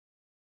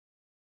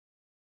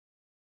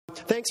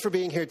Thanks for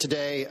being here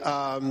today.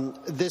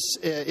 This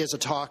is a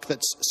talk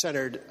that's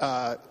centered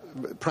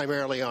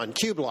primarily on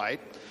cube light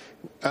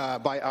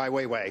by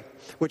Weiwei,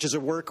 which is a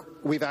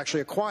work we've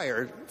actually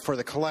acquired for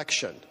the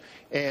collection,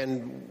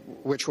 and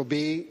which will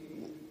be,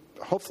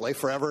 hopefully,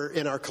 forever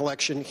in our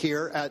collection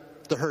here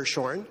at the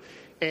Hirshhorn,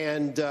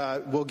 and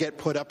will get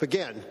put up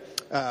again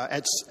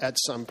at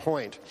some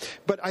point.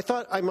 But I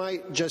thought I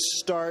might just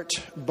start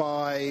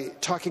by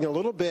talking a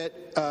little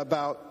bit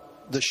about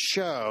the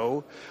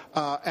show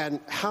and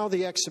how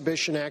the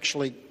exhibition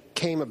actually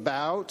came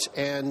about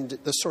and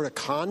the sort of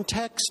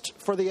context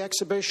for the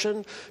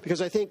exhibition,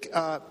 because I think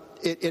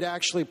it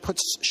actually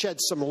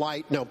sheds some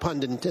light, no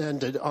pun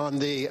intended, on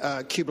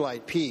the cube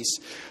light piece.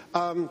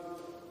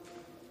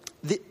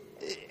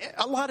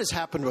 A lot has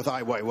happened with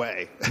Ai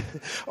Weiwei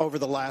over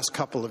the last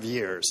couple of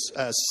years,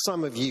 as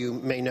some of you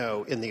may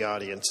know in the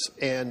audience.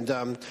 And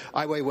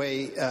Ai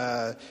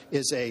Weiwei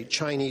is a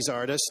Chinese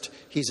artist.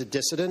 He's a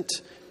dissident.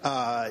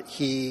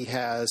 He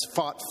has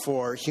fought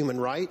for human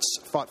rights,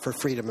 fought for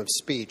freedom of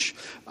speech.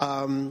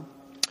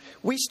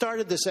 We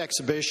started this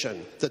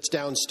exhibition that's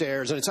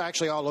downstairs, and it's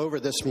actually all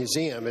over this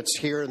museum. It's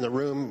here in the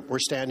room we're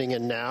standing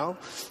in now.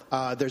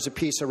 There's a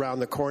piece around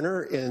the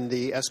corner in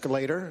the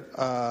escalator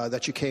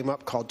that you came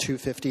up called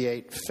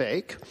 258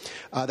 Fake.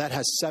 That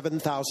has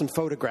 7,000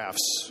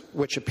 photographs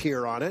which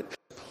appear on it.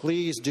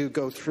 Please do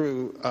go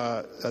through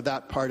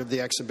that part of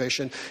the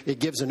exhibition. It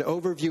gives an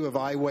overview of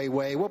Ai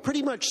Weiwei, well,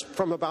 pretty much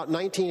from about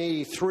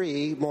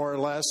 1983, more or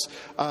less,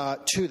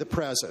 to the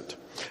present.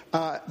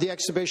 The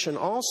exhibition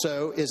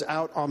also is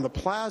out on the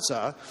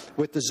plaza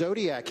with the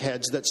zodiac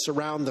heads that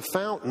surround the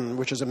fountain,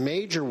 which is a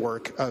major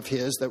work of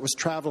his that was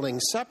traveling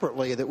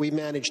separately that we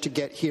managed to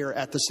get here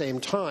at the same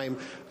time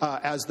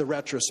as the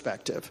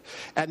retrospective.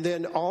 And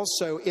then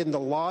also in the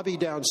lobby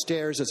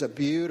downstairs is a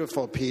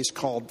beautiful piece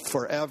called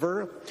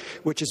Forever,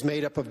 which is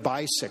made up of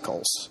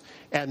bicycles.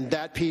 And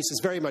that piece is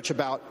very much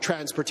about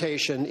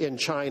transportation in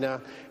China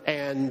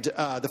and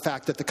the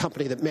fact that the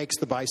company that makes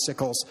the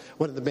bicycles,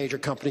 one of the major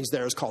companies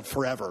there, is called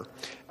Forever.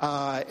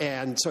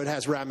 And so it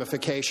has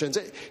ramifications.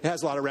 It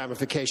has a lot of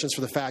ramifications for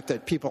the fact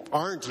that people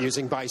aren't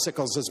using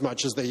bicycles as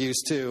much as they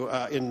used to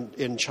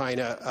in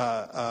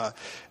China,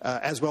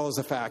 as well as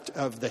the fact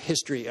of the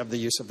history of the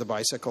use of the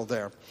bicycle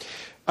there.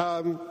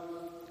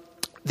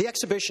 The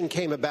exhibition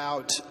came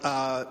about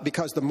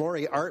because the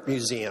Mori Art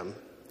Museum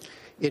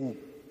in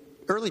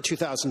early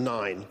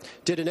 2009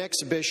 did an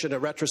exhibition, a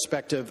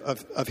retrospective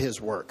of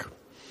his work.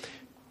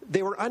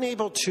 They were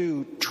unable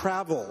to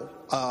travel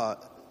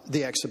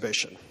the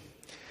exhibition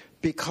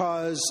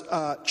because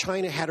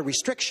China had a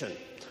restriction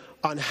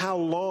on how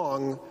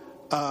long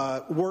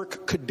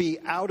work could be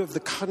out of the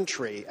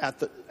country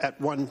at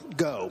one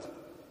go.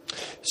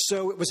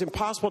 So it was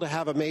impossible to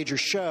have a major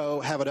show,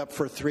 have it up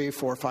for 3,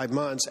 4, 5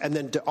 months, and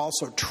then to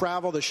also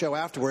travel the show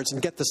afterwards and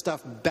get the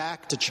stuff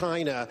back to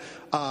China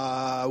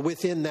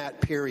within that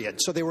period.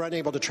 So they were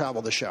unable to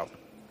travel the show.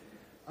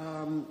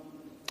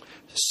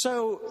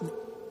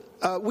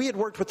 We had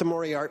worked with the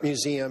Mori Art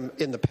Museum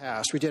in the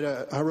past. We did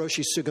a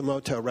Hiroshi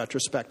Sugimoto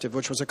retrospective,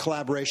 which was a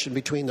collaboration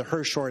between the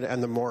Hirshhorn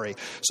and the Mori.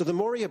 So the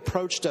Mori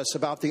approached us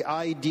about the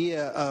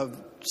idea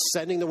of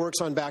sending the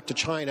works on back to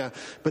China,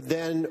 but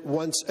then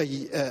once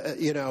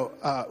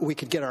we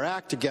could get our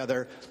act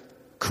together,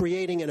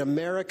 creating an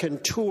American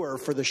tour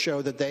for the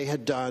show that they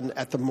had done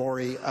at the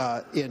Mori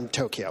in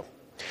Tokyo.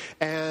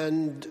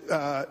 And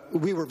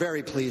we were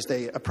very pleased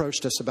they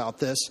approached us about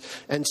this.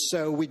 And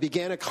so we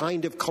began a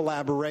kind of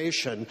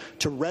collaboration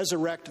to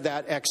resurrect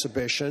that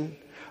exhibition,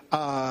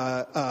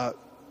 redo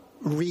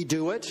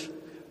it,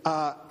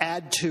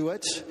 add to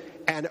it,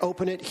 and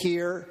open it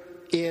here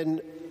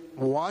in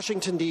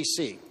Washington,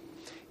 D.C.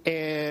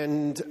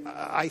 And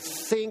I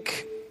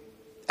think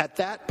at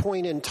that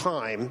point in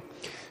time,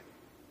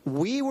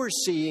 we were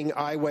seeing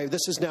Ai Weiwei,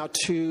 this is now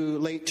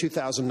late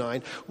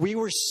 2009, we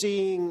were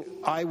seeing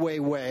Ai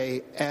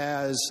Weiwei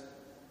as,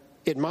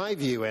 in my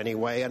view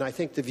anyway, and I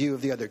think the view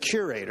of the other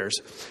curators,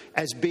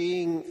 as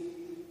being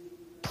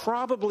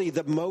probably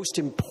the most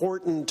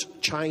important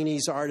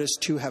Chinese artist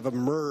to have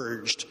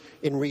emerged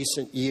in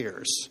recent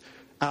years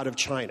out of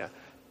China.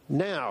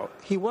 Now,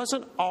 he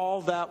wasn't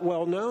all that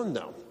well known,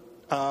 though,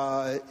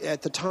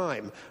 at the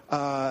time.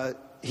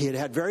 He had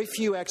had very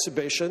few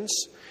exhibitions,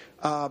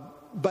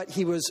 but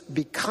he was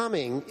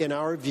becoming, in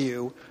our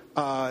view,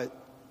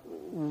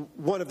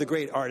 one of the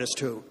great artists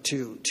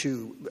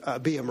to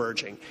be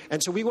emerging.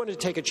 And so we wanted to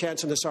take a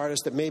chance on this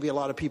artist that maybe a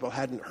lot of people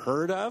hadn't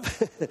heard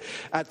of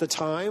at the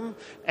time,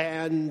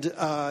 and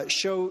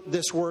show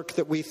this work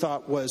that we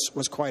thought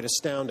was quite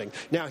astounding.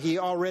 Now, he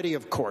already,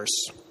 of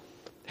course,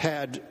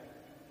 had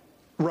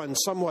run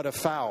somewhat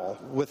afoul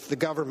with the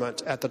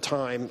government at the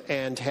time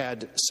and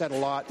had said a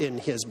lot in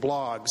his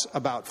blogs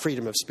about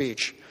freedom of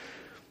speech.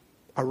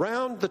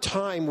 Around the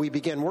time we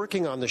began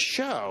working on the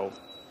show,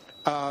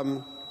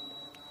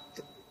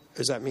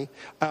 is that me?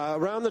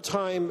 Around the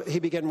time he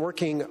began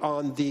working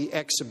on the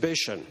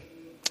exhibition,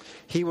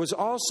 he was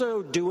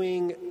also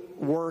doing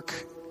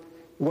work,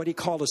 what he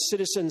called a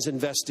citizen's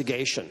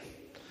investigation,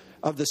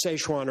 of the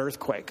Sichuan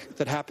earthquake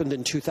that happened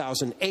in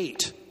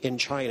 2008 in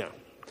China.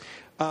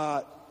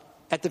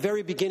 At the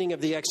very beginning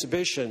of the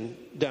exhibition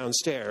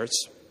downstairs,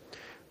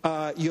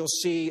 you'll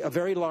see a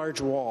very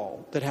large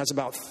wall that has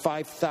about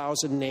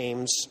 5,000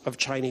 names of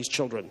Chinese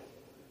children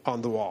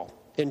on the wall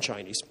in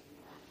Chinese.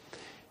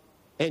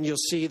 And you'll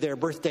see their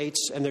birth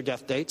dates and their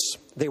death dates.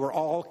 They were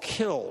all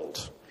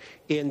killed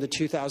in the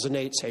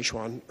 2008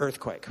 Sichuan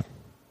earthquake.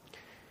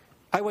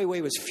 Ai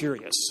Weiwei was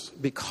furious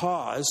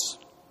because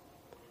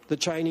the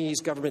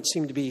Chinese government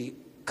seemed to be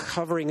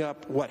covering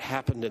up what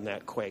happened in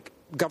that quake.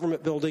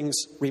 Government buildings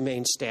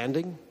remained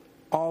standing.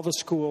 All the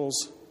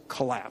schools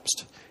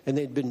collapsed. And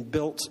they'd been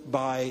built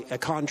by a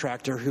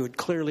contractor who had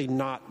clearly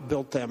not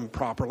built them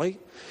properly.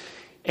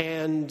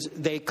 And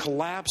they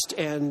collapsed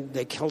and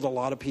they killed a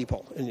lot of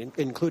people,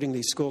 including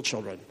these school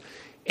children.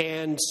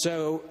 And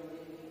so,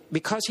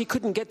 because he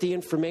couldn't get the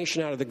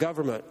information out of the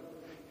government,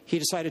 he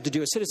decided to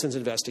do a citizen's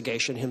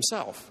investigation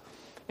himself.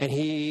 And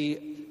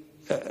he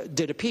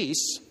did a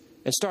piece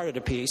and started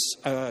a piece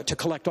to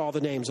collect all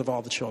the names of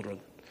all the children.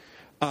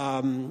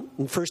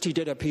 First, he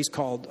did a piece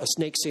called A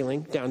Snake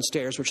Ceiling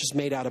downstairs, which is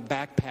made out of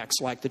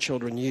backpacks like the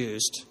children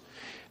used.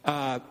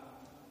 Why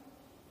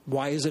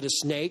is it a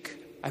snake?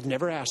 I've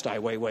never asked Ai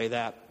Weiwei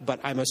that, but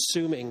I'm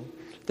assuming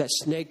that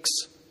snakes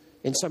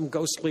in some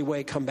ghostly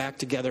way come back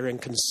together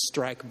and can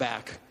strike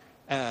back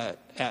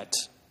at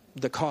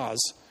the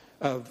cause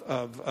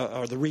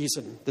or the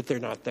reason that they're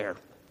not there.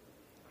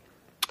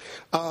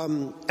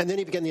 And then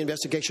he began the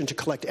investigation to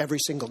collect every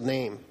single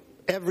name,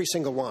 every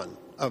single one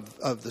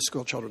of the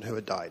school children who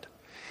had died.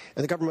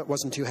 And the government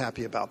wasn't too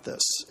happy about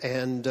this.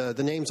 And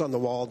the names on the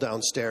wall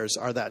downstairs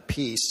are that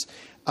piece.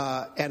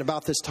 And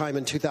about this time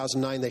in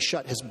 2009, they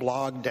shut his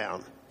blog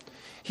down.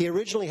 He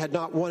originally had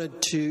not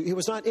wanted to, he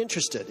was not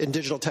interested in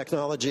digital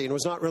technology and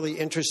was not really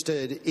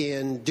interested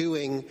in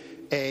doing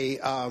a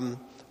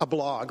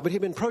blog. But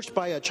he'd been approached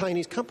by a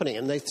Chinese company,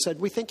 and they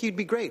said, we think you'd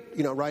be great,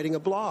 writing a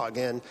blog.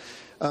 And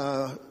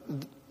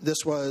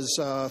this was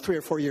 3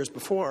 or 4 years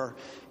before,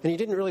 and he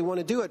didn't really want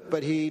to do it,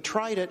 but he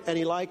tried it and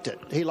he liked it.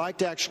 He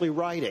liked actually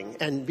writing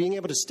and being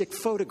able to stick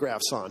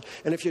photographs on.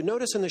 And if you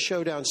notice in the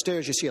show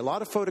downstairs, you see a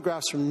lot of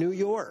photographs from New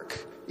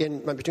York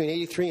in between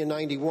 83 and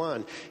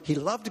 91. He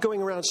loved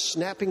going around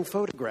snapping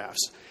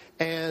photographs.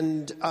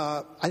 And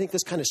I think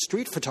this kind of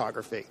street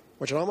photography,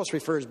 which it almost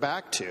refers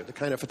back to the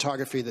kind of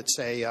photography that,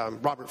 say,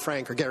 Robert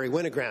Frank or Gary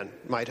Winogrand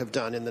might have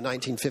done in the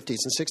 1950s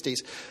and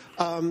 60s,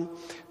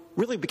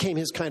 really became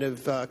his kind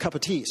of cup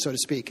of tea, so to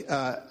speak,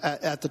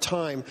 at the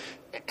time.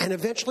 And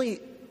eventually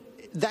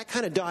that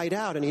kind of died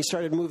out, and he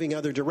started moving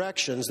other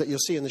directions that you'll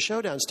see in the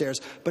show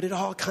downstairs, but it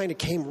all kind of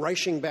came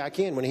rushing back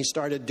in when he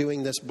started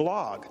doing this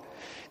blog.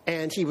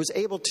 And he was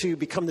able to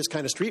become this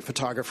kind of street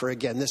photographer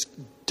again, this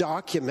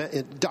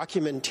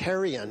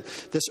documentarian,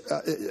 this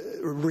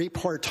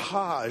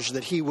reportage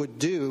that he would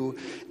do,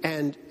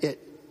 and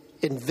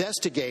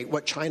investigate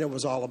what China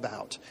was all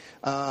about,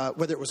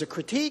 whether it was a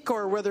critique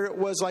or whether it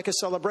was like a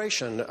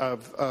celebration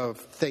of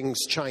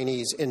things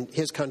Chinese in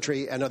his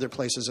country and other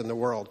places in the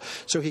world.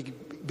 So he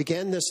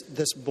began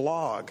this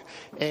blog,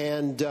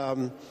 and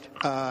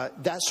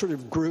that sort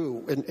of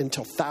grew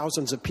until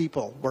thousands of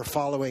people were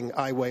following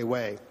Ai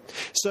Weiwei.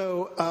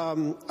 So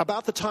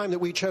about the time that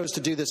we chose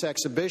to do this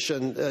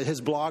exhibition, his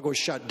blog was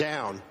shut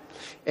down,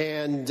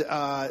 and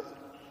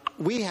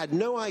we had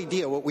no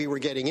idea what we were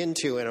getting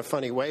into in a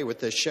funny way with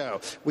this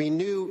show. We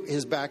knew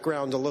his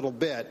background a little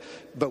bit,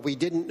 but we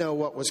didn't know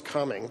what was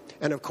coming.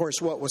 And, of course,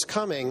 what was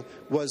coming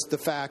was the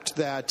fact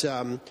that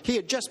he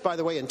had just, by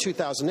the way, in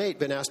 2008,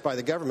 been asked by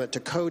the government to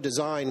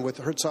co-design with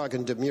Herzog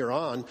and de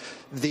Meuron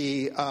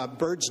the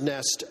Bird's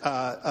Nest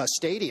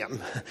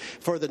Stadium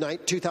for the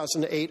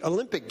 2008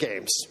 Olympic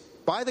Games.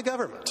 By the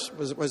government,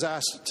 was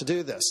asked to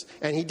do this.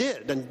 And he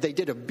did. And they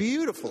did a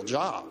beautiful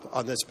job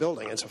on this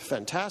building. It's a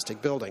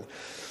fantastic building.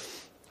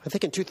 I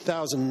think in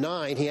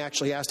 2009, he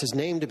actually asked his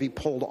name to be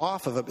pulled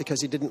off of it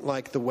because he didn't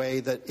like the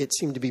way that it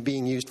seemed to be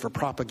being used for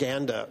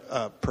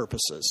propaganda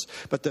purposes.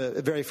 But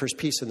the very first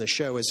piece in the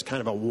show is kind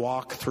of a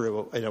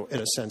walkthrough, in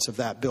a sense, of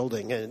that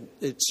building, and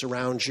it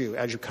surrounds you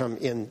as you come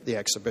in the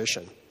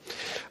exhibition.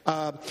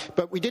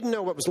 But we didn't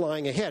know what was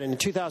lying ahead. And in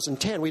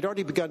 2010, we'd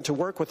already begun to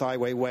work with Ai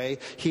Weiwei.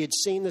 He had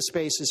seen the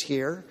spaces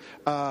here.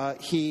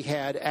 He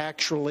had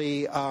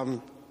actually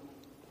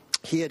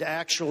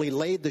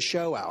laid the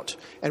show out,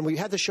 and we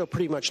had the show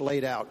pretty much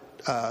laid out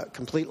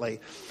completely.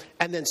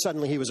 And then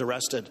suddenly he was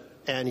arrested,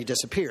 and he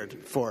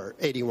disappeared for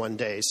 81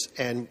 days,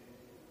 and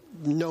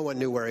no one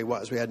knew where he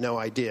was. We had no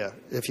idea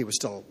if he was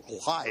still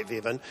alive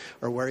even,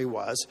 or where he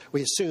was.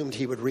 We assumed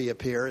he would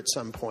reappear at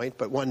some point,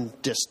 but one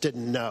just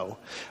didn't know.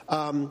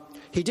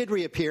 He did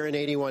reappear in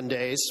 81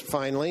 days,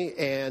 finally,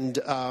 and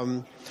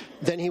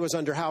then he was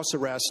under house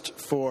arrest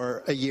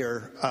for a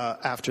year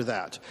after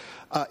that.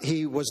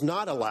 He was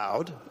not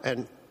allowed,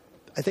 and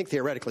I think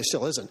theoretically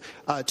still isn't,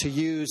 to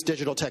use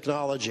digital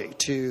technology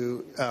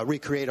to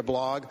recreate a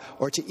blog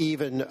or to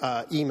even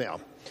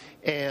email.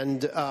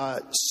 And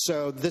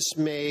so this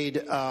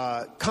made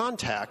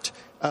contact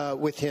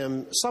with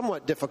him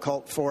somewhat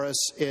difficult for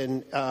us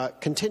in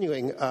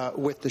continuing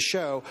with the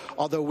show,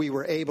 although we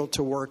were able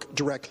to work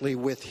directly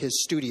with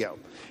his studio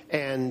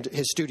and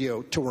his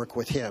studio to work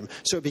with him.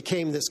 So it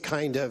became this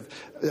kind of,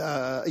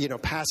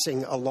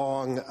 passing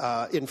along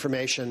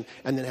information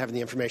and then having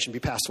the information be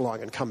passed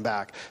along and come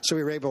back. So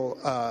we were able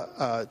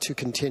to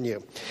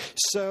continue.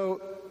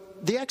 So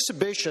the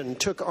exhibition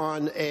took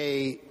on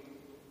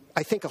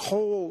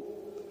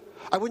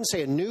I wouldn't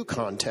say a new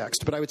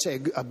context, but I would say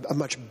a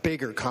much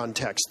bigger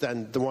context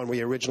than the one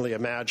we originally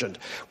imagined.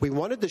 We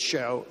wanted the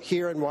show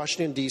here in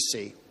Washington,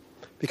 D.C.,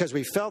 because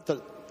we felt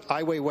that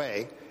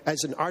Weiwei,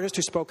 as an artist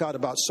who spoke out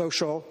about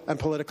social and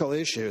political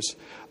issues,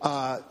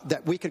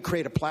 that we could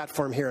create a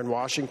platform here in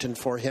Washington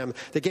for him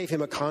that gave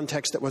him a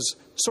context that was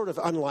sort of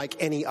unlike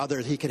any other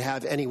he could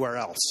have anywhere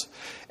else.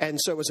 And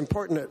so it was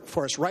important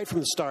for us right from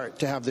the start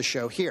to have the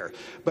show here.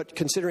 But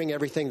considering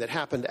everything that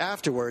happened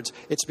afterwards,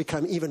 it's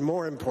become even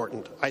more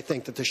important, I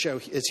think, that the show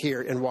is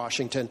here in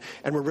Washington.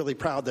 And we're really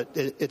proud that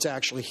it's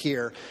actually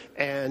here.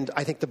 And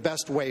I think the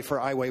best way for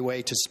Ai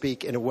Weiwei to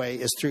speak, in a way,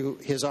 is through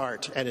his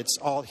art. And it's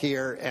all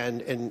here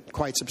and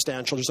quite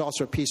substantial. There's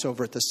also a piece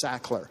over at the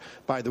Sackler,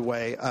 by the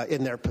way,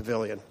 in their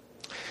pavilion.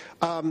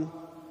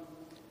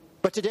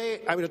 But today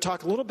I'm going to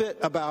talk a little bit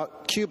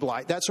about Cube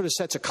Light. That sort of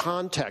sets a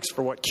context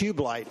for what Cube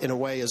Light, in a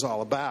way, is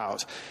all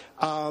about.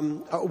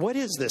 What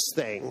is this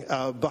thing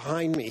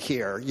behind me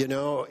here? You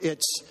know,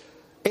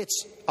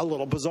 it's a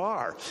little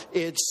bizarre.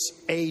 It's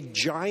a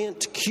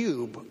giant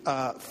cube,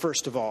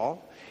 first of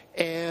all.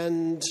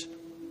 And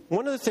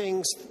one of the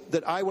things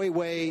that Ai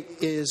Weiwei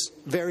is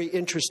very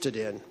interested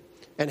in,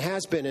 and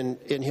has been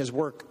in his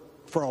work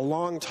for a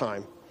long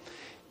time,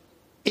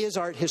 is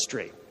art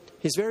history.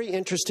 He's very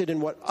interested in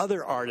what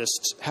other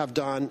artists have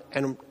done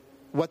and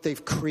what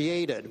they've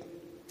created.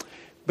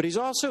 But he's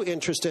also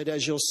interested,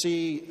 as you'll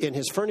see in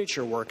his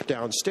furniture work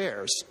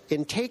downstairs,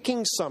 in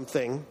taking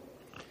something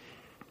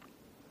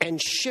and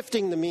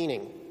shifting the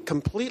meaning,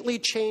 completely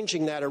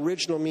changing that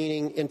original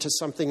meaning into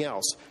something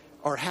else,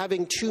 or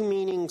having two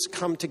meanings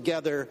come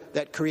together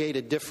that create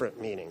a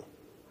different meaning.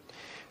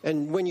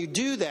 And when you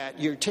do that,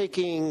 you're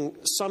taking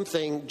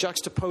something,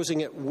 juxtaposing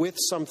it with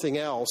something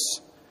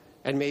else,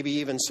 and maybe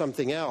even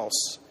something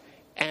else,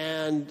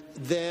 and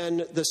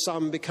then the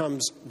sum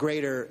becomes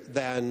greater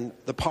than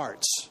the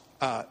parts,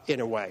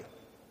 in a way.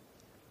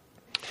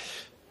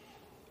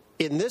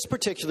 In this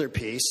particular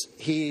piece,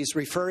 he's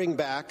referring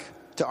back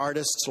to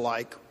artists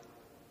like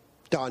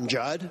Don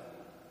Judd.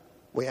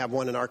 We have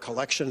one in our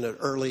collection, an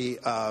early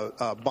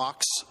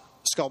box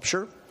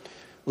sculpture.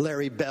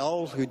 Larry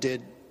Bell, who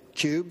did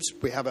cubes.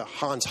 We have a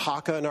Hans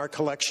Hacke in our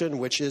collection,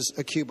 which is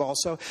a cube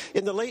also.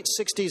 In the late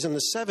 60s and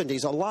the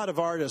 70s, a lot of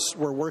artists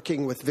were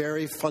working with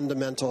very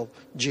fundamental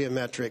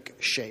geometric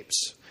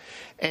shapes.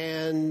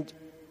 And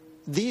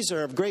these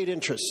are of great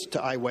interest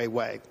to Ai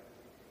Weiwei.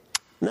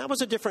 And that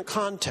was a different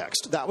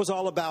context. That was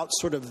all about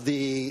sort of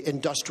the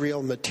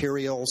industrial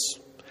materials,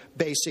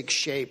 basic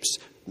shapes,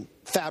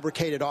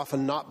 fabricated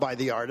often not by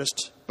the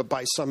artist, but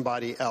by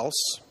somebody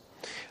else.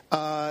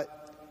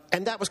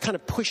 And that was kind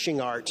of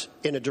pushing art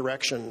in a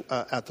direction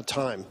at the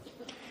time.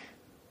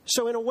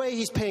 So in a way,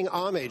 he's paying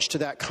homage to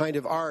that kind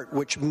of art,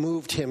 which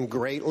moved him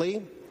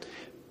greatly.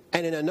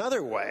 And in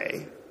another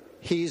way,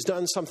 he's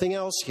done something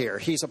else here.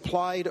 He's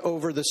applied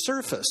over the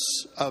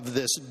surface of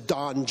this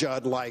Don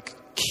Judd-like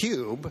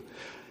cube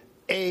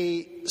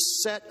a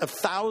set of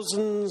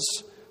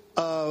thousands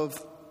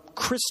of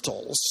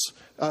crystals,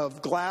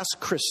 of glass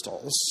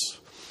crystals,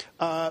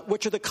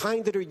 which are the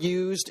kind that are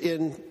used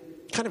in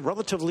kind of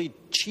relatively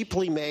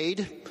cheaply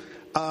made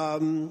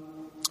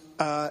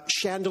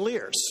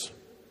chandeliers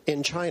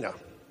in China.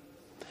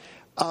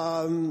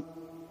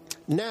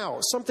 Now,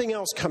 something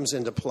else comes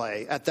into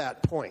play at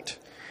that point,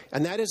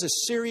 and that is a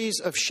series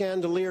of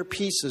chandelier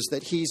pieces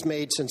that he's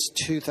made since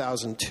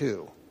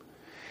 2002.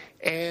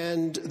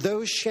 And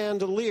those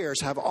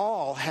chandeliers have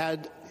all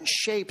had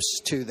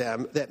shapes to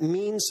them that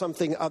mean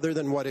something other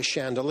than what a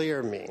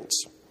chandelier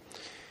means.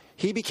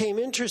 He became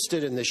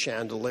interested in the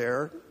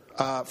chandelier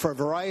for a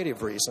variety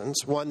of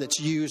reasons. One, that's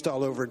used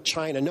all over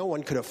China. No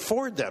one could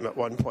afford them at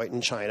one point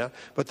in China,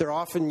 but they're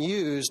often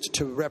used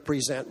to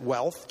represent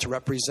wealth, to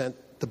represent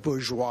the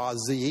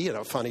bourgeoisie in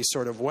a funny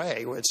sort of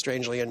way. It's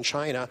strangely in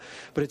China,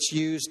 but it's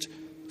used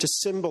to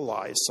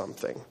symbolize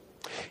something.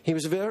 He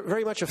was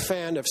very much a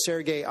fan of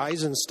Sergei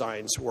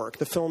Eisenstein's work,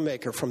 the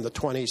filmmaker from the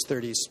 20s,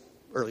 30s,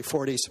 early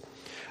 40s,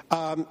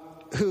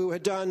 who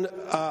had done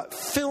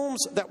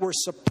films that were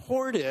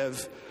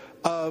supportive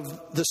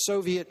of the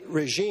Soviet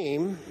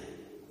regime,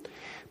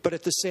 but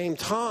at the same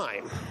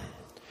time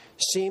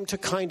seemed to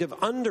kind of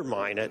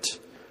undermine it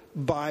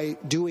by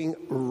doing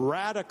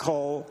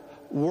radical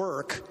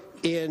work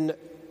in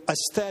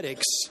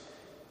aesthetics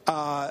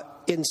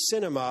in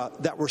cinema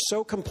that were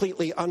so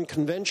completely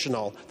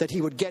unconventional that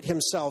he would get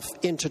himself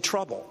into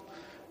trouble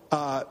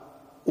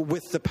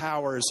with the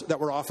powers that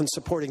were often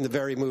supporting the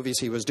very movies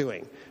he was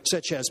doing,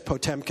 such as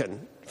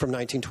Potemkin from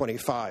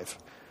 1925,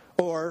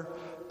 or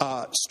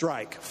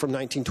Strike from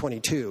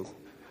 1922,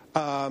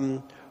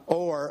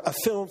 or a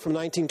film from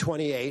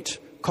 1928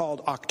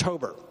 called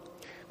October,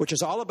 which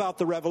is all about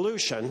the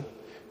revolution,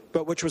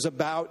 but which was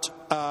about,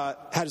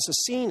 has a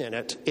scene in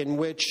it in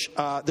which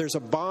there's a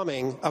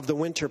bombing of the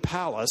Winter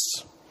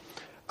Palace,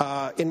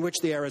 in which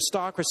the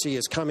aristocracy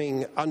is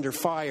coming under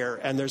fire,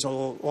 and there's a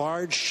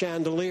large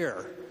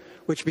chandelier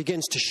which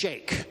begins to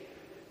shake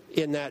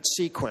in that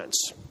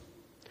sequence.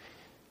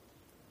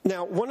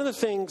 Now, one of the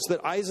things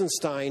that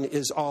Eisenstein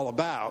is all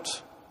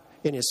about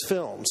in his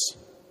films,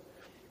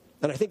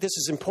 and I think this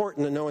is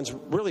important and no one's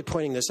really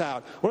pointing this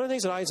out, one of the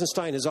things that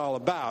Eisenstein is all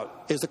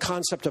about is the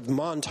concept of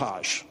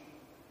montage.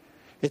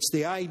 It's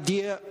the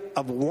idea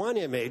of one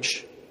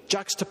image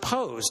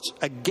juxtaposed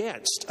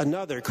against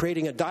another,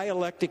 creating a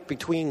dialectic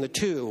between the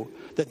two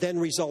that then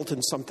result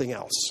in something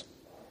else.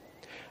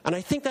 And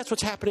I think that's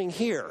what's happening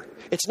here.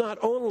 It's not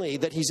only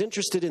that he's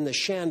interested in the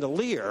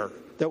chandelier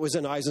that was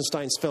in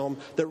Eisenstein's film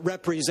that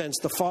represents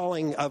the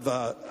falling of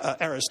an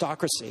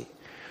aristocracy,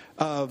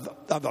 of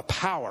a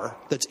power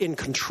that's in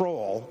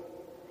control,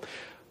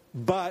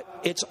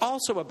 but it's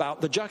also about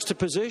the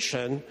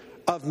juxtaposition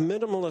of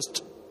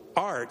minimalist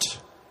art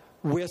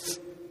with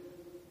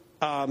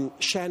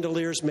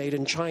chandeliers made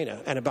in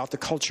China, and about the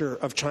culture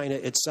of China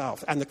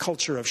itself and the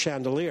culture of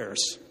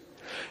chandeliers.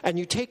 And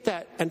you take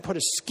that and put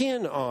a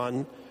skin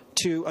on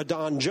to a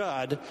Don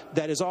Judd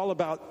that is all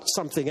about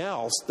something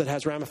else, that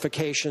has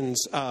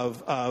ramifications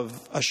of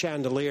a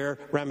chandelier,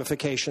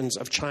 ramifications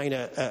of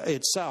China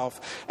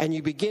itself, and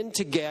you begin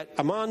to get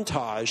a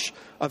montage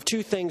of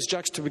two things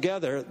juxtaposed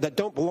together that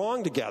don't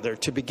belong together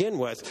to begin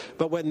with,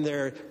 but when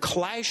they're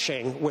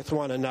clashing with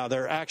one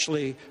another,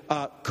 actually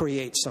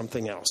create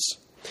something else.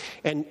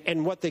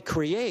 And what they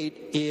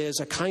create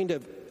is a kind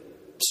of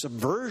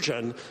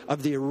subversion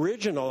of the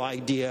original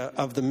idea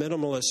of the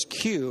minimalist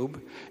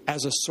cube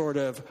as a sort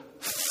of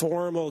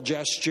formal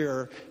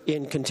gesture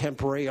in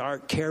contemporary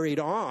art, carried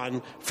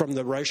on from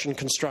the Russian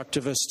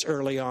constructivists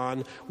early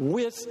on,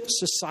 with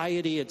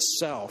society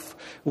itself,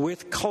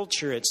 with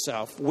culture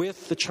itself,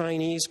 with the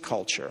Chinese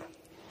culture.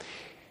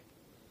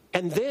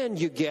 And then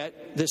you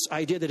get this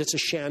idea that it's a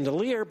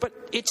chandelier, but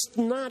it's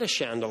not a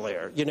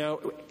chandelier. You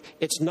know,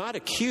 it's not a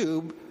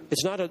cube.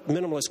 It's not a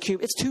minimalist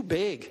cube. It's too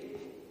big.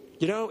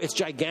 You know, it's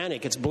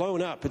gigantic. It's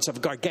blown up. It's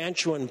of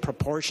gargantuan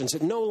proportions.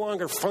 It no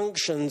longer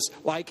functions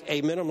like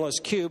a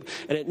minimalist cube,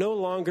 and it no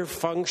longer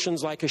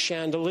functions like a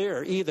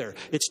chandelier either.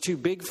 It's too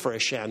big for a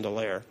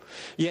chandelier.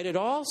 Yet it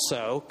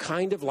also,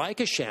 kind of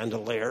like a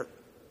chandelier,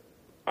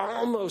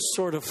 almost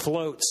sort of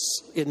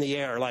floats in the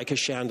air like a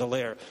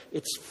chandelier.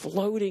 It's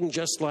floating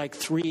just like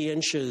 3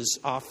 inches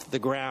off the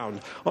ground,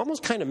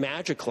 almost kind of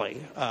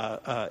magically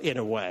in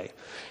a way.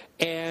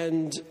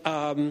 And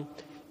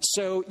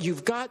so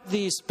you've got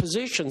these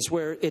positions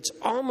where it's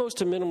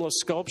almost a minimalist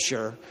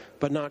sculpture,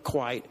 but not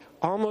quite,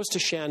 almost a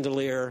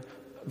chandelier,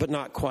 but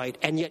not quite,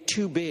 and yet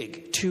too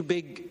big. Too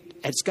big.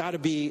 It's got to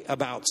be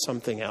about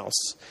something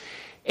else.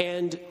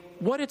 And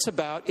what it's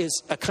about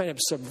is a kind of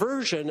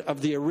subversion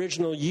of the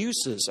original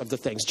uses of the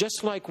things.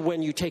 Just like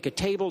when you take a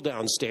table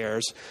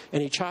downstairs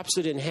and he chops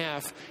it in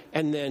half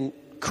and then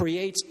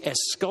creates a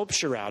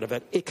sculpture out of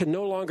it, it can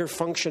no longer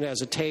function as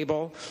a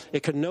table.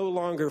 It can no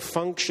longer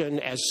function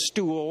as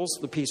stools.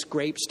 The piece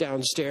Grapes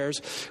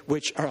downstairs,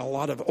 which are a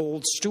lot of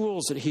old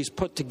stools that he's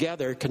put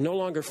together, can no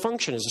longer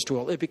function as a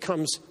stool. It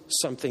becomes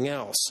something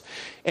else.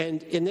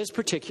 And in this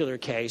particular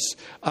case,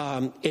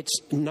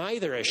 it's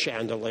neither a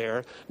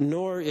chandelier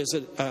nor is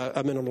it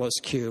a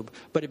minimalist cube,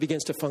 but it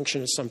begins to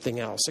function as something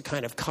else, a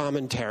kind of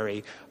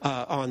commentary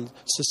on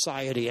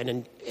society and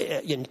an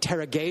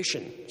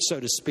interrogation, so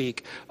to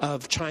speak,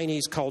 of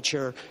Chinese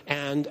culture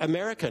and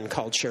American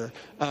culture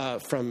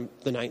from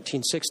the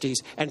 1960s,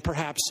 and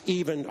perhaps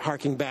even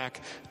harking back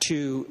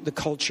to the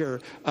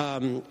culture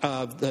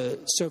of the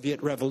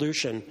Soviet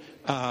Revolution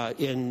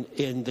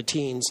in the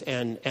teens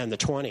and the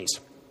 20s.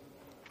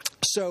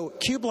 So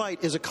Cube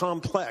Light is a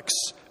complex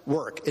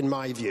work, in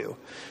my view.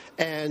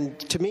 And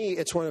to me,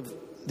 it's one of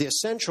the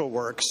essential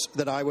works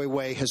that Ai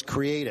Weiwei has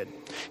created.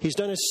 He's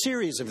done a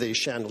series of these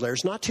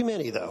chandeliers, not too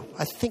many, though.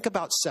 I think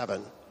about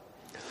 7.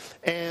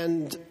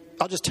 And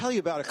I'll just tell you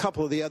about a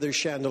couple of the other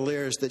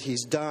chandeliers that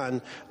he's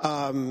done.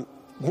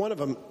 One of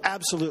them,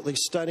 absolutely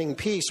stunning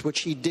piece,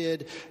 which he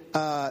did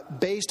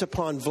based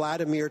upon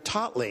Vladimir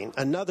Tatlin,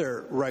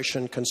 another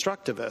Russian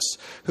constructivist,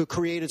 who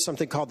created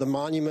something called the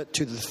Monument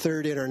to the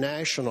Third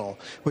International,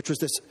 which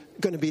was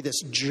going to be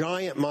this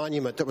giant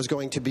monument that was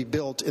going to be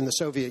built in the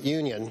Soviet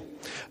Union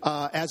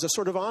as a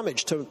sort of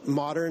homage to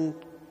modern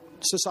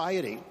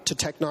society, to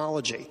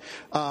technology.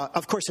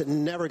 Of course, it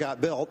never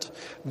got built,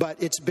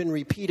 but it's been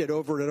repeated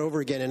over and over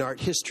again in art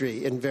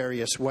history in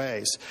various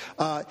ways.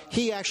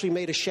 He actually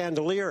made a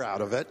chandelier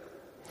out of it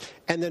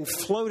and then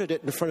floated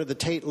it in front of the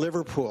Tate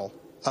Liverpool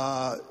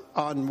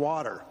on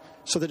water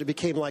so that it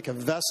became like a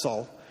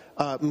vessel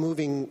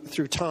moving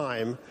through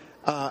time.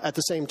 At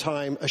the same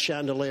time, a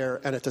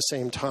chandelier, and at the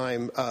same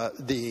time,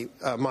 the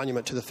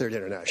Monument to the Third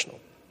International.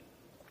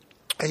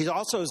 He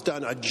also has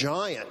done a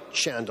giant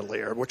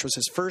chandelier, which was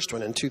his first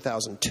one in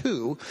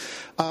 2002,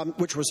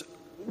 which was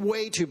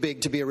way too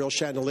big to be a real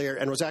chandelier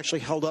and was actually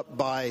held up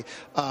by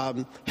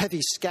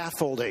heavy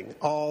scaffolding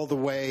all the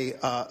way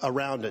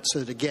around it, so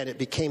that, again, it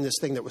became this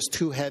thing that was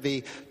too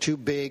heavy, too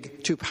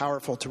big, too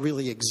powerful to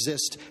really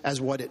exist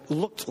as what it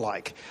looked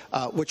like,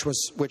 which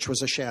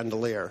was a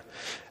chandelier.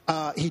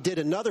 He did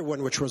another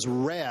one which was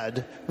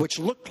red, which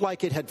looked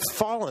like it had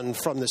fallen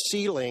from the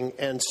ceiling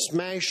and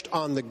smashed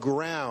on the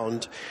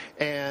ground,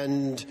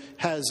 and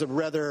has a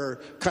rather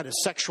kind of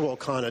sexual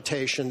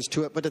connotations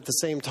to it, but at the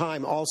same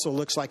time also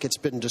looks like it's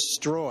been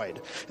destroyed.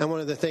 And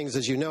one of the things,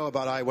 as you know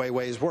about Ai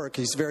Weiwei's work,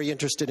 he's very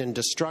interested in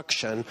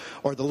destruction,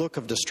 or the look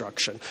of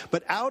destruction.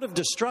 But out of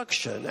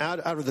destruction, out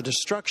of the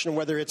destruction,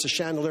 whether it's a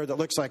chandelier that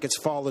looks like it's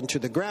fallen to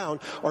the ground,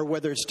 or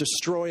whether it's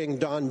destroying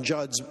Don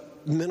Judd's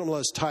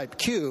minimalist type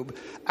cube,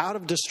 out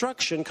of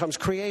destruction comes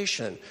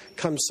creation,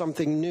 comes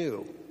something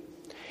new.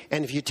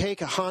 And if you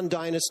take a Han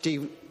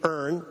Dynasty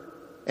urn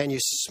and you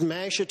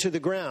smash it to the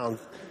ground,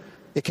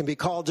 it can be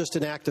called just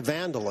an act of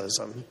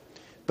vandalism,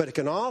 but it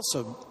can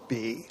also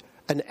be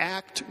an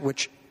act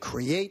which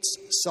creates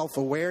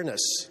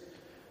self-awareness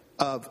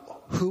of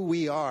who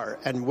we are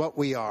and what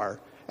we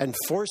are, and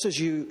forces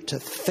you to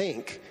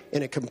think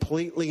in a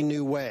completely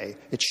new way.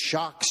 It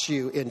shocks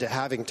you into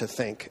having to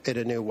think in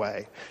a new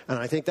way. And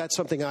I think that's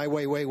something Ai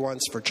Weiwei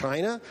wants for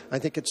China. I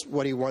think it's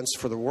what he wants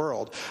for the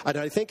world. And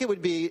I think it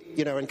would be,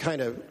 and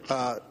kind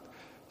of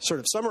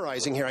sort of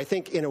summarizing here, I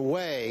think in a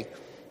way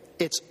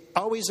it's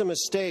always a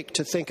mistake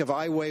to think of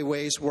Ai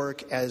Weiwei's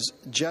work as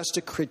just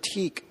a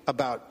critique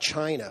about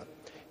China.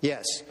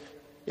 Yes,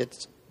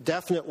 it's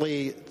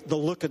definitely the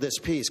look of this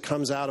piece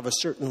comes out of a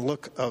certain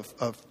look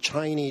of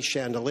Chinese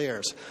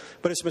chandeliers.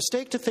 But it's a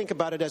mistake to think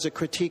about it as a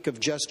critique of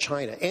just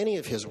China, any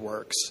of his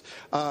works,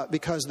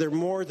 because they're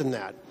more than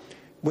that.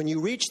 When you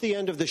reach the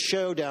end of the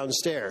show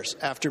downstairs,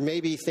 after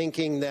maybe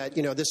thinking that,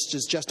 this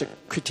is just a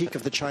critique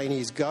of the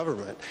Chinese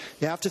government,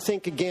 you have to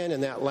think again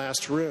in that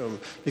last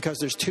room, because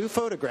there's 2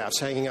 photographs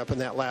hanging up in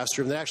that last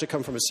room that actually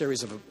come from a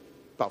series of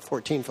about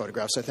 14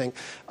 photographs, I think,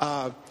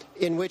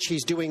 in which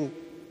he's doing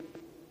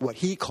what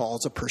he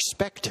calls a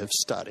perspective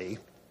study,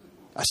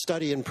 a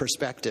study in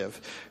perspective,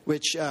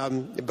 which,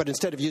 but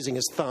instead of using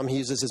his thumb, he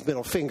uses his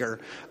middle finger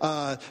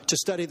to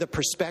study the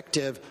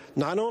perspective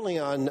not only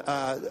on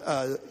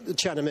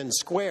Tiananmen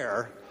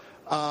Square,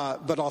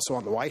 but also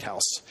on the White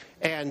House,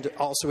 and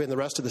also in the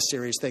rest of the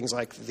series, things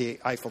like the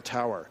Eiffel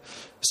Tower.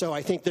 So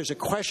I think there's a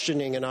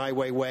questioning in Ai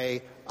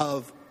Weiwei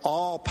of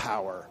all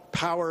power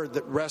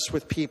that rests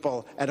with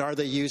people, and are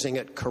they using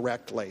it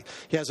correctly?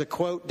 He has a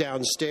quote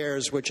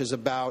downstairs which is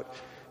about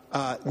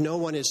no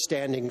one is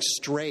standing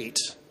straight.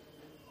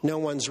 No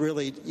one's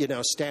really,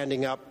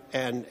 standing up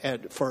and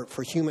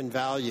for human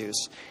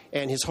values.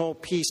 And his whole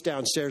piece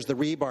downstairs, the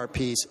rebar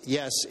piece,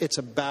 yes, it's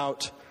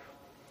about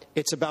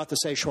the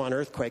Sichuan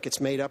earthquake.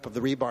 It's made up of the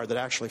rebar that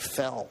actually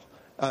fell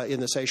in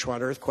the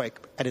Sichuan earthquake,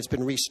 and it's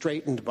been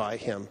re-straightened by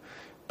him.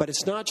 But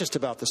it's not just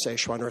about the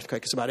Sichuan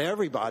earthquake. It's about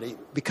everybody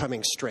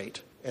becoming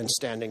straight and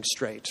standing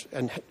straight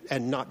and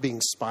not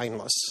being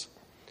spineless.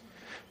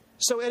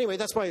 So anyway,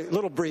 that's my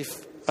little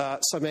brief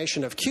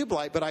summation of Cube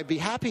Light, but I'd be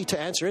happy to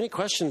answer any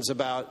questions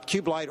about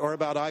Cube Light or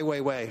about Ai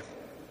Weiwei.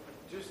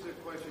 Just a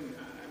question,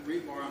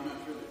 rebar, I'm not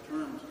sure the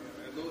terms.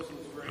 Are those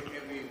very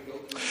heavy?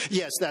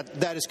 Yes,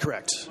 that is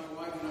correct.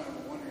 My wife and I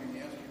were wondering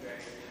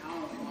yesterday how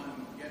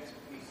one gets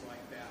a piece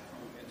like that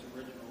from its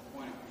original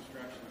point of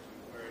construction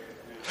to where it is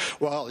now.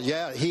 Well,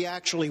 yeah, he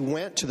actually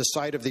went to the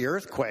site of the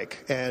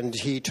earthquake, and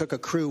he took a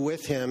crew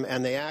with him,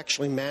 and they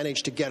actually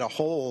managed to get a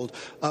hold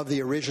of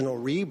the original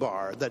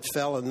rebar that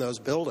fell in those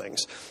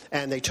buildings.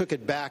 And they took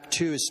it back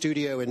to his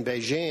studio in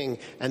Beijing,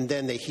 and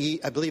then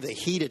I believe they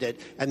heated it,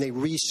 and they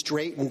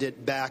re-straightened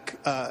it back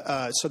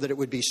so that it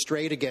would be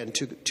straight again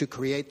to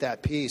create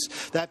that piece.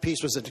 That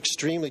piece was an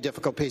extremely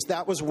difficult piece.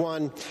 That was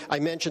one, I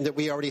mentioned that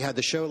we already had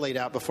the show laid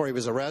out before he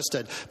was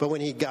arrested, but when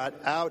he got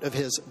out of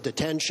his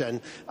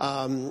detention,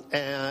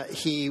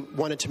 he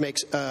wanted to make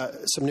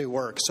some new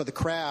work. So the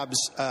crabs,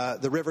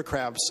 the river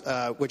crabs,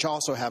 which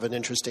also have an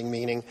interesting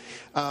meaning,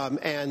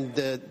 and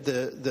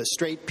the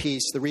straight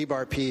piece, the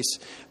rebar piece,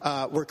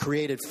 were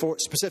created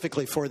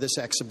specifically for this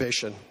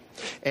exhibition.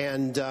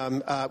 And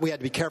we had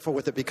to be careful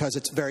with it because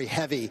it's very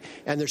heavy,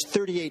 and there's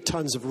 38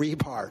 tons of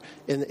rebar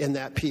in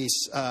that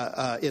piece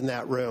in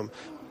that room.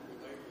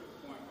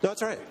 No,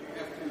 that's all right.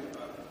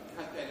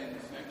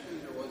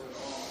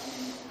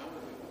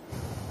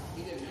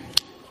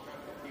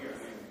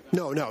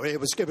 No, it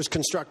was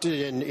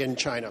constructed in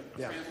China.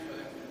 Yeah.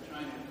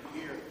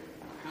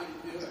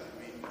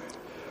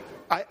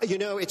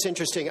 It's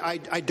interesting. I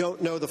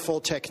don't know the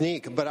full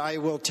technique, but I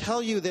will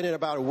tell you that in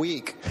about a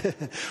week,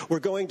 we're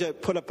going to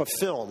put up a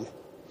film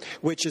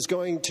which is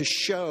going to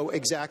show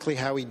exactly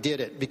how he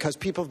did it, because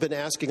people have been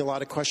asking a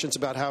lot of questions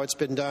about how it's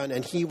been done,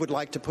 and he would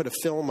like to put a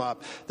film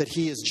up that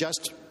he has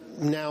just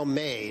now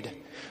made,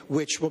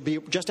 which will be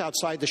just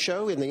outside the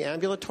show in the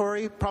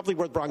ambulatory, probably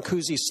where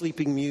Brancusi's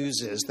Sleeping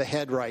Muse is, the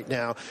head right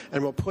now,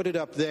 and we'll put it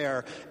up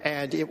there,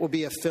 and it will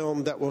be a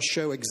film that will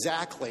show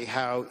exactly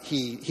how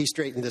he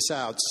straightened this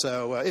out.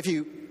 So if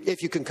you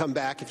can come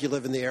back, if you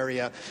live in the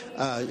area,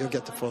 you'll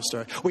get the full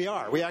story.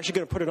 We're actually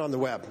going to put it on the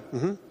web.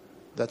 Mm-hmm.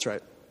 That's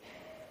right.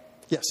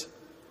 Yes?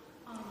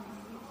 Going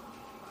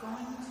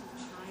to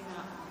China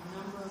a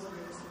number of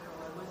years ago,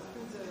 I went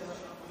through the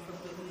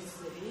Forbidden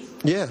City.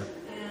 Yeah.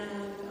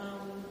 And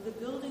the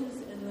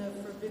buildings in the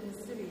Forbidden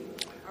City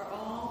are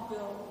all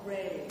built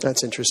raised.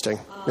 That's interesting.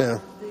 Yeah.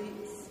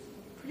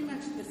 Pretty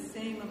much the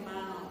same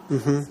amount.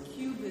 Mm-hmm. This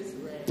cube is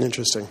raised.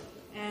 Interesting.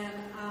 And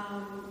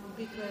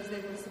because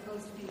they were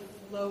supposed to be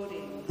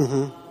floating,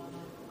 Mm-hmm.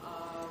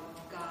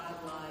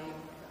 godlike,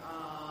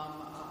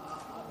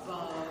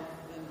 above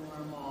the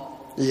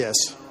normal. Yes.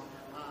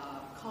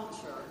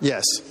 Culture.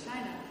 Yes. In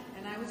China.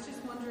 And I was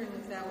just wondering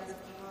if that was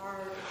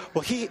part.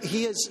 Well, he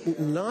has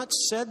not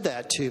said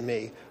that to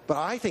me, but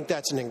I think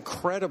that's an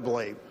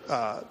incredibly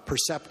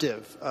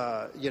perceptive,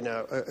 a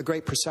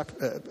great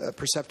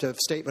perceptive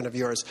statement of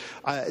yours.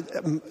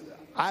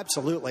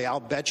 Absolutely, I'll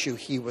bet you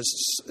he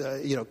was,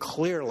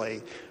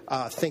 clearly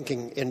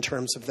thinking in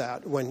terms of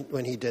that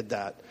when he did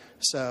that.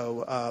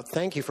 So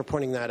thank you for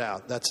pointing that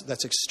out.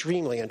 That's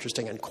extremely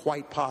interesting and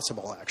quite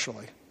possible,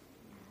 actually.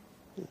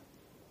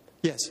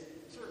 Yes.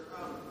 Sir,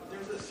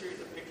 there's a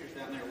series of pictures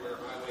down there where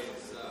Weiwei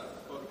is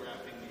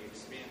photographing the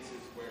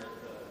expanses where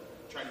the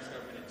Chinese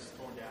government has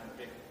torn down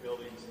big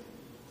buildings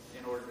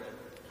in order to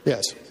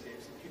Yes.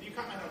 landscapes. Could you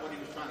comment on what he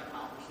was trying to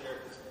accomplish there?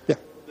 Yeah.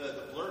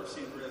 The blurb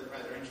seemed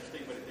rather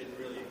interesting, but it didn't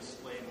really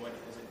explain what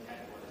his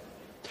intent was.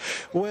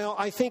 Well,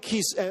 I think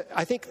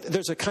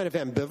there's a kind of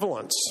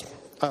ambivalence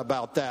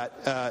about that,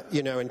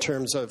 in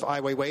terms of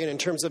Ai Weiwei and in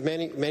terms of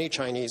many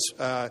Chinese.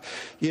 On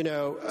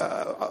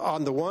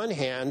the one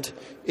hand,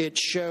 it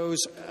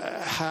shows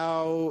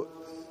how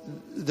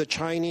the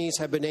Chinese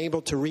have been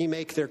able to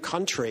remake their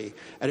country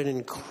at an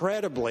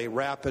incredibly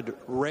rapid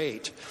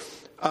rate,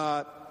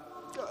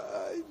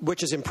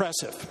 which is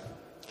impressive.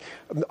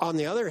 On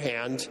the other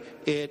hand,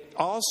 it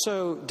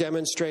also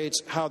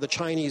demonstrates how the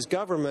Chinese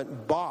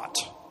government bought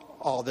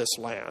all this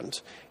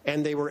land,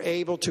 and they were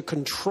able to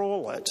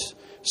control it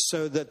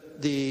so that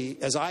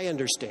as I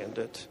understand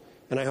it,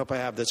 and I hope I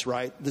have this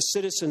right, the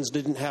citizens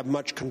didn't have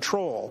much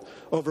control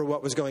over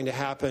what was going to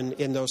happen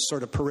in those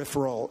sort of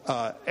peripheral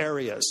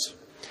areas.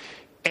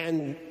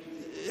 And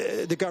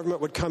the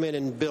government would come in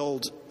and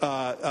build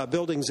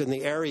buildings in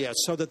the area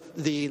so that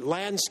the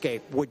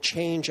landscape would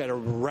change at a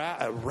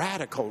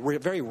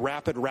very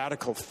rapid,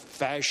 radical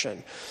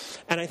fashion.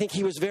 And I think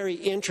he was very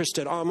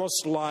interested,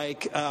 almost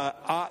like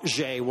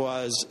Auger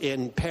was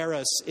in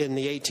Paris in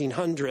the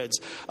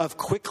 1800s, of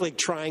quickly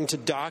trying to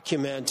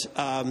document,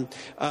 the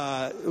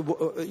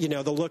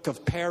look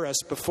of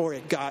Paris before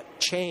it got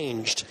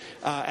changed,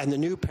 and the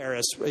new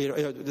Paris.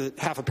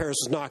 Half of Paris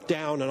was knocked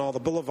down, and all the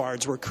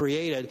boulevards were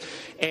created.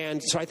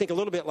 And so I think a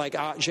little bit like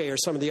Auger or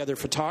some of the other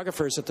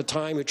photographers at the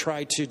time who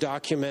tried to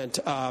document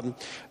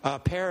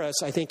Paris,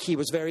 I think he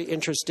was very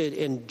interested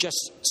in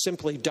just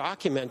simply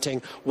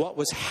documenting what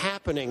was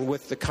happening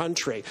with the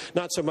country.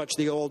 Not so much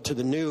the old to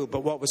the new,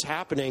 but what was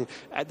happening,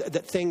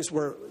 that things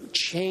were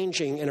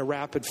changing in a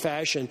rapid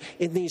fashion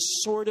in these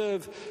sort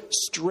of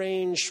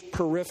strange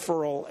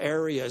peripheral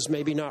areas,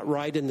 maybe not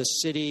right in the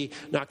city,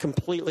 not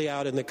completely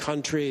out in the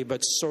country,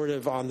 but sort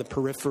of on the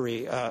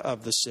periphery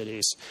of the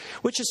cities,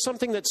 which is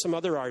something that some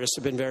other artists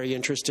have been very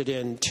interested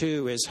in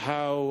too, is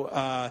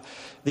how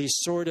these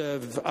sort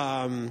of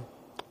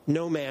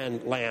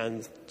no-man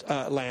lands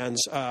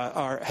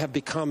have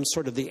become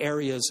sort of the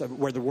areas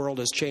where the world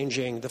is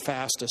changing the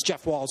fastest.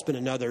 Jeff Wall's been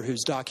another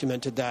who's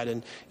documented that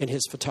in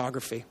his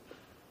photography.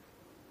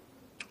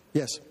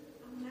 Yes? I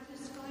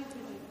was going to the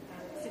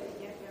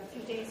city a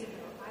few days ago.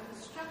 I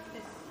was struck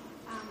that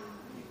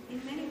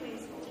in many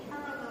ways the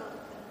parallel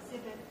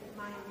exhibit that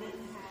Maya Lin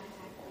had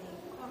at the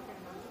Corcoran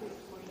about 3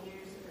 or 4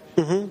 years ago.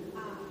 Mm-hmm.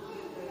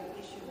 The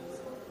issues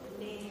of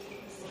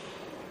names, of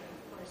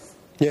course.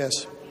 Yes.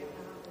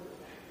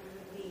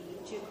 The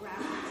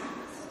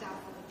geographic stuff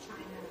of the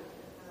China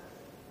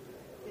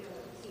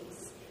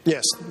piece.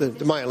 Yes,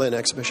 the Maya Lin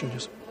exhibition.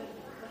 Yes.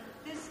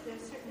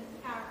 There's certain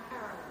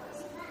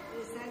parallels.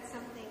 Is that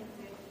something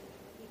that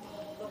you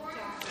looked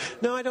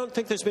at? No, I don't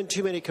think there's been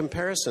too many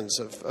comparisons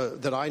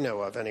that I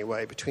know of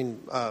anyway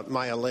between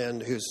Maya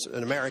Lin, who's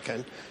an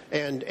American,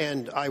 and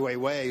Ai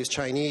Weiwei, who's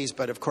Chinese,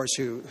 but of course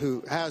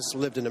who has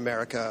lived in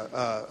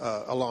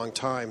America a long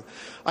time.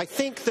 I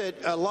think that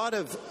a lot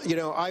of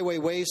Ai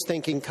Weiwei's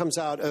thinking comes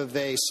out of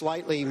a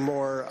slightly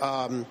more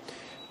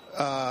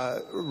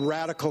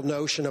radical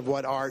notion of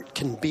what art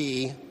can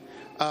be,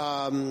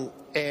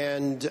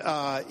 and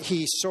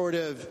he sort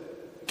of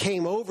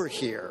came over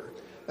here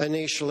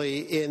initially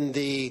in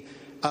the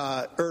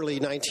early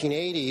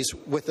 1980s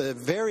with a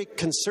very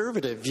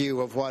conservative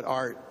view of what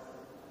art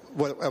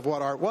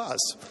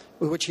was,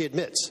 which he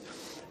admits.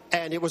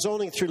 And it was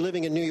only through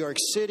living in New York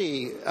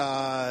City,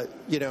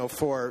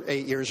 for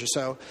 8 years or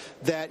so,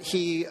 that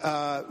he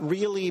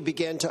really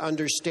began to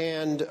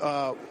understand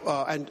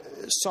and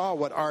saw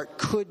what art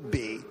could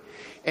be,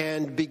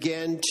 and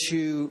began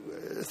to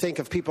think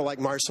of people like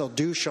Marcel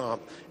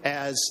Duchamp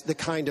as the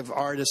kind of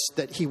artist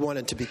that he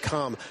wanted to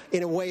become.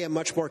 In a way, a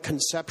much more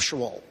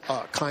conceptual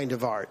kind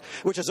of art,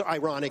 which is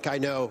ironic, I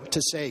know,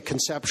 to say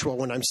conceptual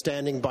when I'm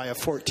standing by a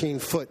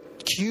 14-foot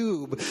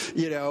cube,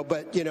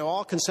 but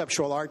all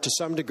conceptual art to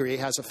some degree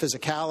has a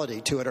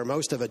physicality to it, or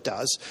most of it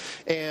does.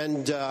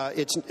 And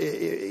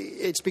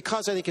it's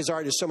because I think his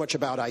art is so much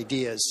about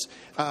ideas,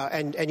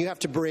 and you have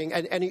to bring,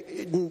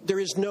 and there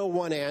is no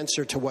one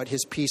answer to what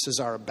his pieces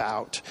are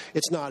about.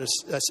 It's not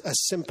a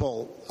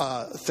simple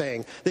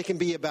thing. They can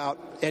be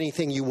about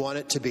anything you want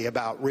it to be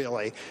about,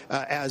 really,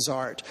 as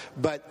art.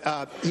 But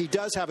he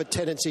does have a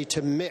tendency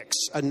to mix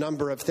a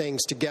number of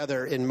things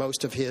together in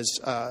most of his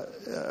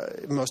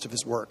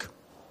work.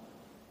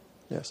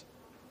 Yes.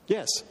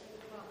 Yes.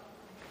 Well,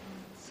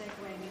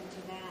 segueing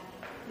into that,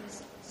 you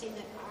see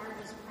that art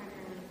is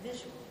primarily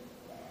visual.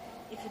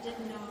 If you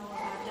didn't know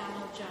about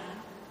Donald Judd,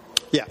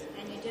 Yeah.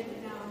 and you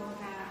didn't know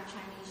about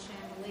Chinese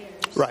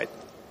chandeliers, Right.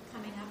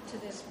 coming up to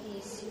this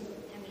piece,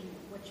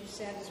 what you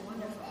said is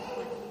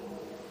wonderful.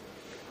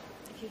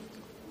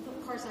 But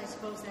of course, I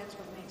suppose that's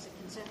what makes it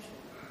conceptual.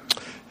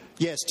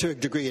 Yes, to a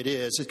degree it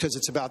is, because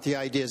it's about the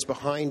ideas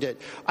behind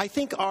it. I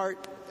think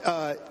art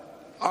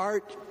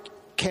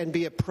can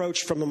be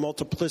approached from a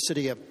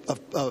multiplicity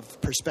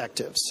of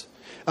perspectives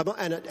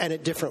and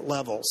at different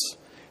levels.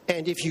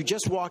 And if you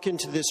just walk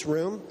into this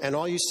room and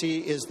all you see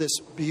is this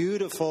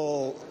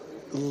beautiful,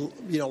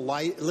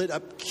 lit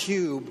up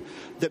cube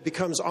that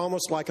becomes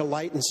almost like a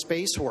light and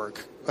space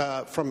work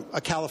from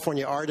a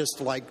California artist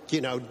like,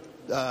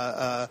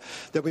 that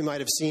we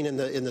might have seen in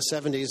the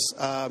 70s,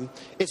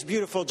 it's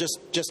beautiful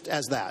just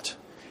as that.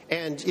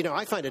 And,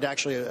 I find it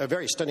actually a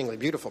very stunningly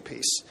beautiful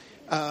piece.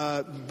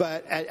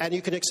 And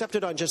you can accept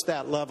it on just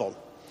that level.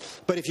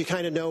 But if you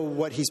kind of know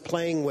what he's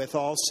playing with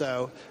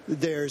also,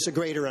 there's a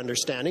greater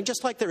understanding,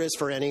 just like there is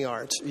for any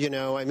art.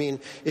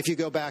 If you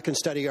go back and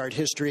study art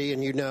history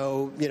and you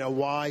know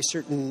why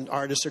certain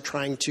artists are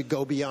trying to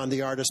go beyond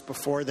the artist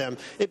before them,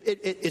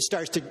 it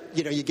starts to,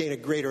 you gain a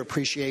greater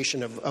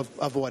appreciation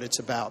of what it's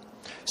about.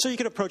 So you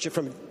can approach it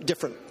from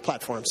different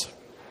platforms.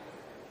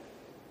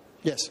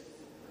 Yes?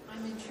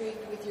 I'm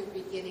intrigued with your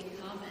beginning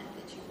comment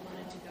that you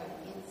wanted to go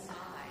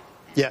inside.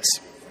 Yes.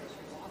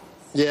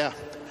 Yeah,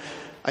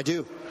 I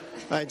do.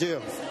 I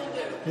do.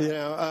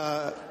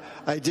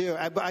 I do.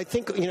 I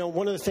think,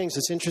 one of the things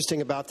that's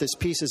interesting about this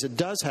piece is it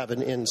does have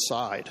an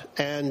inside,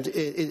 and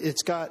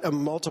it's got a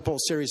multiple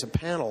series of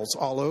panels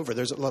all over.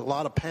 There's a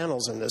lot of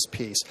panels in this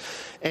piece,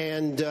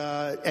 and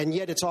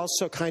yet it's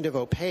also kind of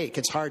opaque.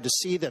 It's hard to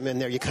see them in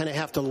there. You kind of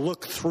have to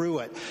look through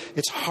it.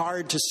 It's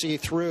hard to see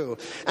through.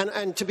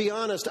 And to be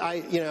honest,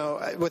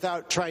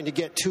 without trying to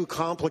get too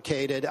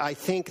complicated, I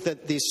think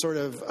that the sort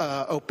of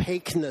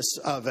opaqueness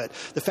of it,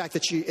 the fact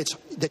that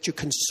you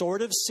can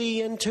sort of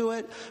see into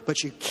it,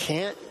 but you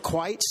can't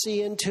quite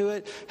see into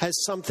it, has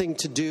something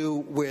to do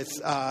with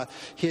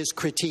his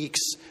critiques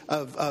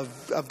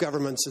of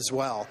governments as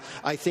well.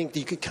 I think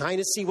you could kind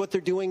of see what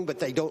they're doing, but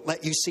they don't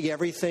let you see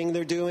everything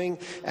they're doing.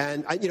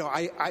 And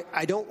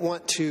I don't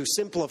want to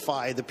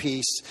simplify the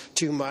piece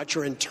too much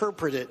or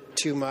interpret it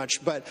too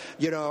much, but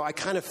I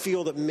kind of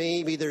feel that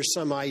maybe there's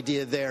some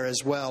idea there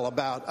as well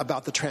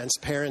about the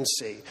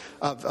transparency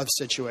of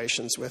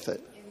situations with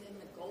it.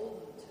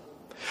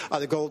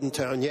 The golden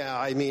tone,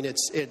 yeah.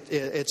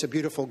 It's a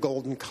beautiful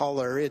golden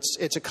color.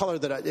 It's a color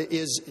that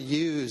is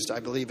used,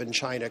 I believe, in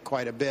China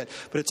quite a bit.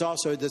 But it's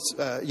also this,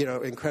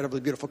 incredibly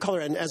beautiful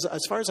color. And as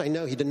far as I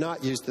know, he did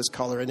not use this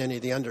color in any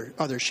of the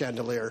other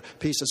chandelier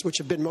pieces, which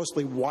have been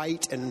mostly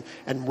white and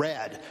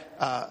red,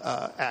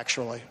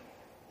 actually.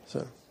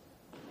 So,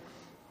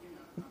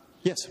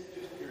 yes.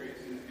 Just curious,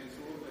 and it's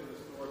a little bit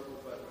historical,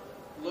 but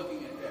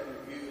looking at that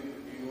review in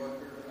the New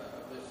Yorker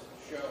of this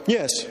show.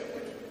 Yes.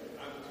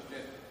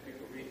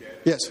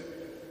 Yes.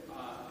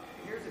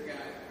 Here's a guy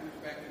who's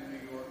back in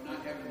New York,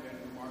 not having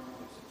been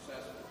remarkably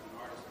successful as an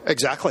artist.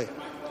 Exactly.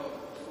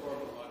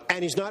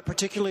 And he's not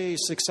particularly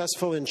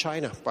successful in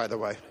China, by the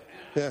way.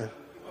 Yeah.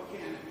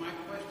 Okay, and my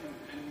question,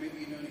 and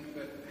maybe you know,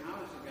 but how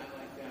does a guy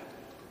like that,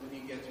 when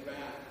he gets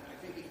back, I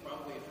think he's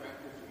probably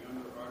attracted to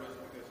younger artists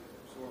because he's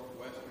absorbed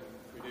Western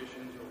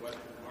traditions or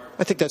Western art.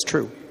 I think that's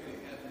true.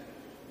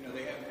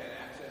 They haven't had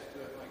access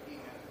to it like he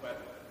has.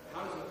 But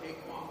how does he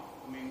take off?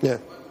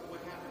 Yeah. What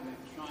happened in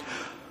China?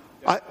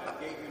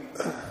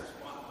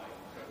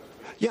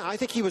 Yeah, I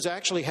think he was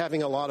actually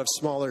having a lot of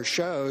smaller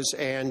shows,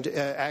 and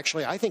I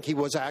think he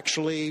was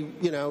actually,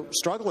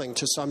 struggling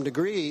to some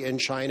degree in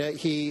China.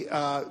 He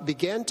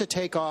began to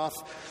take off,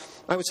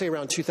 I would say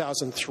around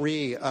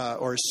 2003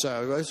 or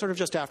so, sort of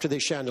just after the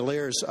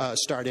chandeliers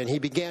started. He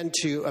began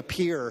to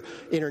appear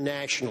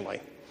internationally.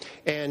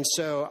 And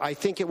so I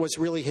think it was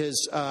really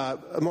his,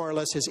 more or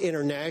less his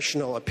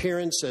international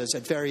appearances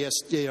at various,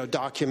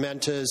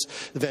 Documentas,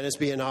 the Venice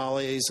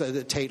Biennales,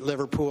 the Tate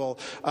Liverpool,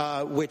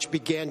 which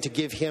began to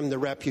give him the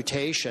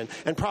reputation,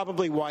 and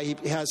probably why he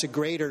has a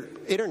greater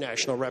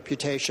international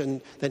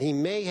reputation than he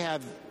may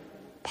have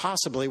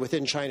possibly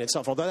within China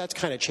itself, although that's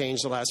kind of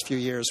changed the last few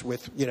years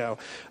with,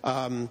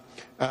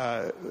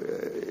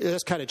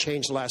 that's kind of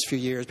changed the last few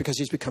years because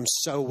he's become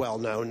so well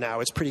known now.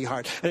 It's pretty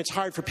hard. And it's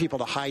hard for people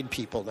to hide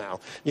people now,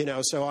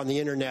 so on the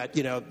internet,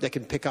 they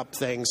can pick up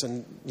things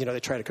and, they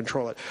try to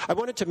control it. I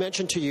wanted to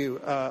mention to you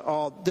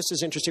all, this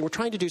is interesting. We're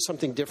trying to do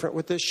something different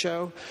with this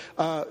show.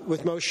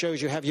 With most shows,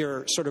 you have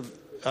your sort of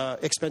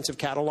expensive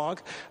catalog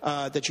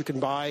that you can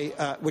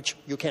buy, which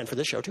you can for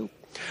this show too.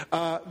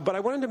 But I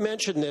wanted to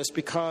mention this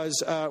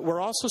because we're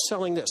also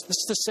selling this. This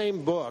is the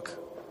same book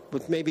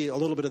with maybe a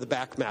little bit of the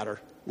back matter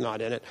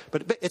not in it,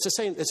 but it's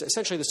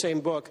essentially the same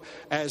book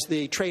as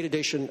the trade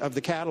edition of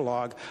the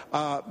catalog,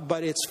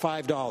 but it's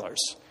 $5.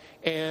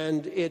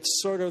 And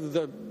it's sort of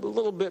a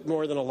little bit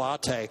more than a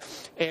latte,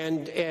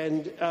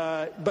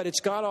 but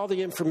it's got all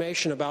the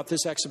information about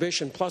this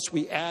exhibition. Plus,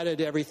 we added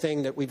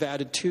everything that we've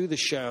added to the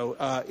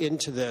show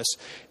into this,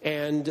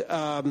 and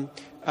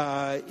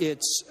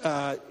it's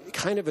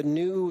kind of a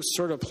new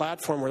sort of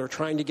platform where we're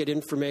trying to get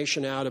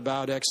information out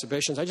about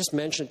exhibitions. I just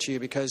mentioned it to you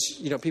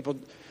because people.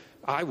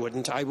 I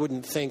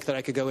wouldn't think that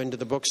I could go into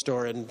the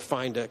bookstore and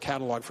find a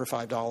catalog for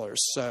 $5.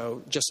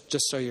 So just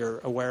so you're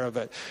aware of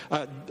it,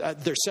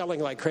 they're selling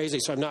like crazy.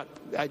 So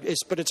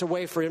but it's a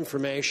way for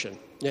information.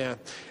 Yeah,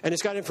 and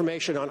it's got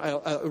information on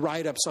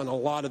write-ups on a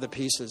lot of the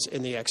pieces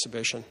in the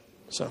exhibition.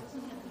 So.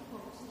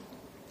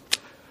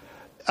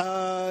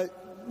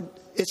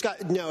 It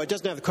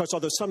doesn't have the quotes.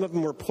 Although some of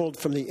them were pulled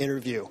from the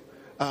interview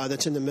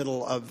that's in the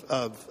middle of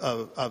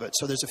it.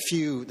 So there's a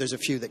few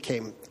that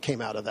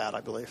came out of that, I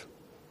believe.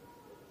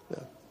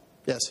 Yeah.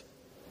 Yes.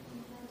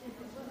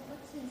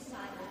 What's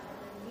inside?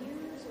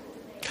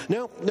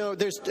 No.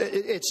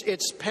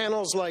 It's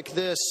panels like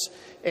this,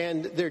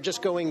 and they're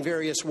just going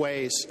various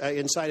ways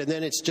inside, and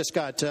then it's just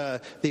got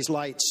these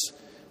lights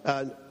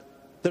that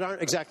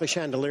aren't exactly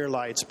chandelier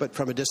lights, but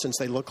from a distance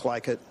they look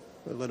like it.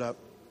 They're lit up.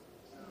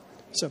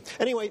 So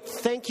anyway,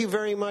 thank you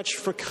very much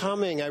for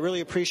coming. I really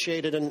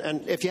appreciate it.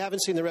 And if you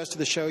haven't seen the rest of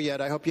the show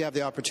yet, I hope you have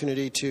the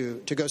opportunity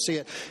to go see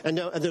it. And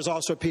there's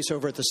also a piece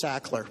over at the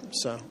Sackler.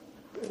 So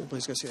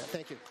please go see that.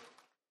 Thank you.